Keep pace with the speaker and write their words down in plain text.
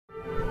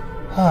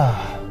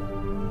Oh,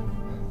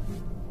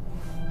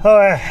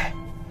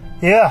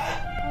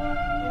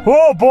 yeah.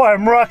 Oh boy,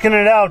 I'm rocking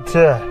it out.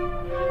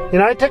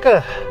 I took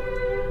a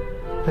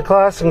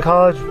class in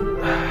college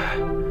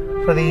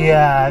for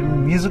the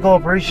musical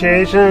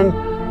appreciation.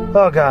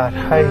 Oh God,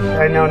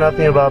 I know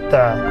nothing about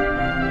that.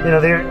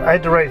 I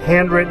had to write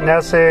handwritten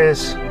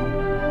essays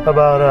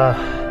about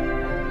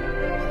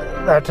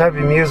that type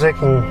of music,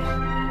 and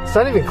it's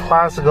not even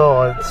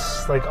classical.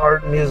 It's like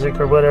art music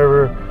or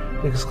whatever,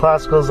 because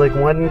classical is like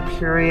one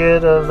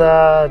period of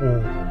that,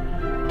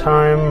 and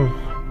time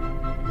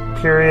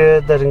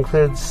period that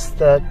includes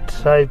that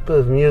type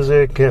of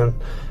music. And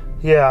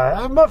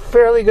yeah, I'm a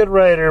fairly good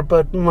writer,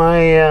 but my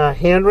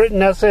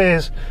handwritten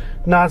essays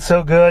not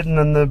so good. And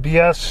then the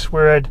BS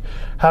where I'd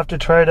have to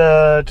try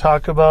to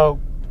talk about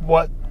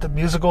what the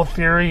musical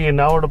theory and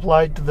how it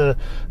applied to the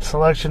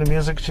selection of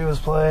music she was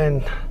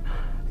playing.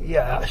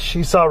 Yeah,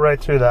 she saw right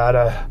through that.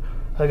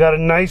 I got a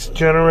nice,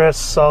 generous,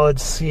 solid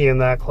C in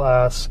that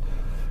class.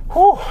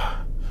 Whew.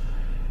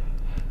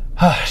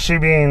 She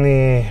being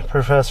the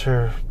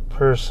professor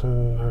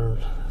person, or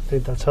I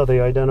think that's how they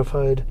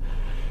identified.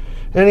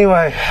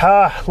 Anyway,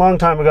 long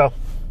time ago.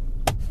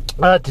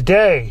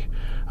 Today,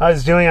 I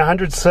was doing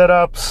 100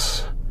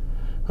 sit-ups.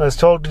 I was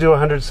told to do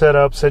 100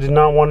 sit-ups. I did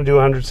not want to do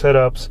 100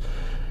 sit-ups.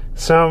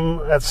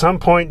 At some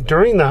point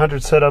during the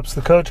 100 sit-ups,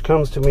 the coach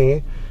comes to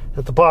me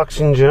at the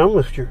boxing gym.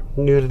 If you're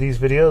new to these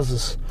videos,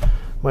 this is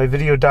my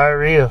video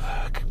diary of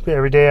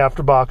every day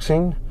after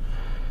boxing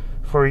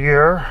for a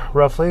year,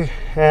 roughly.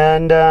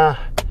 And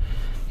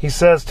he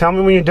says, tell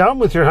me when you're done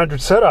with your 100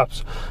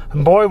 sit-ups.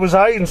 And boy, was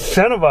I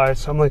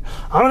incentivized. I'm like,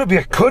 I'm going to be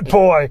a good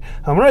boy.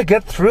 I'm going to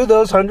get through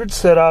those 100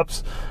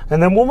 sit-ups.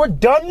 And then when we're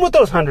done with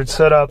those 100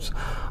 sit-ups,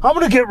 I'm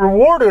going to get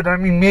rewarded. I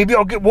mean, maybe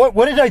I'll get, what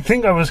did I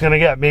think I was going to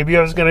get? Maybe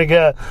I was going to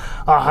get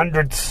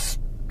 100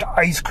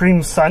 ice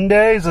cream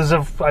sundaes, as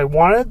if I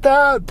wanted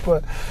that.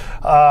 But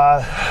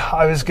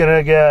I was going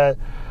to get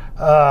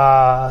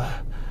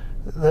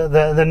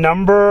the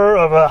number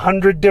of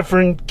 100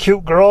 different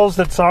cute girls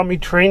that saw me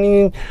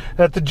training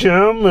at the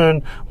gym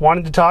and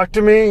wanted to talk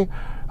to me.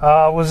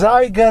 Was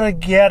I gonna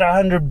get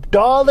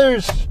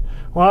 $100?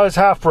 Well, I was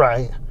half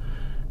right.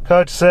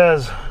 Coach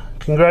says,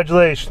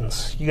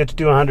 congratulations, you get to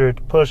do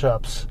 100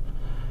 push-ups.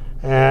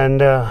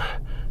 And I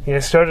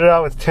started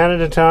out with 10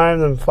 at a time,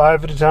 then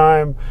 5 at a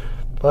time.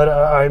 But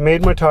I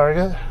made my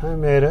target. I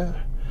made it.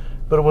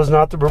 But it was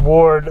not the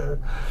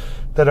reward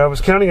that I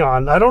was counting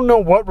on. I don't know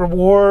what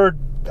reward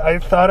I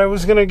thought I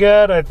was going to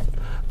get. I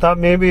thought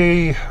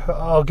maybe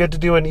I'll get to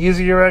do an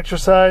easier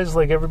exercise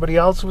like everybody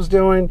else was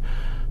doing.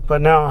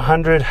 But now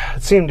 100,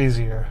 it seemed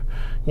easier.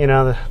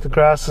 The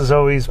grass is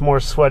always more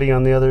sweaty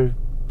on the other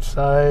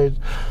side.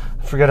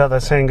 I forget how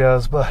that saying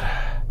goes, but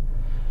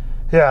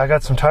yeah, I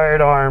got some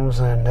tired arms,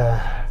 and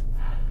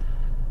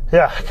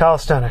yeah,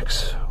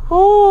 calisthenics.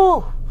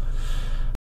 Woo!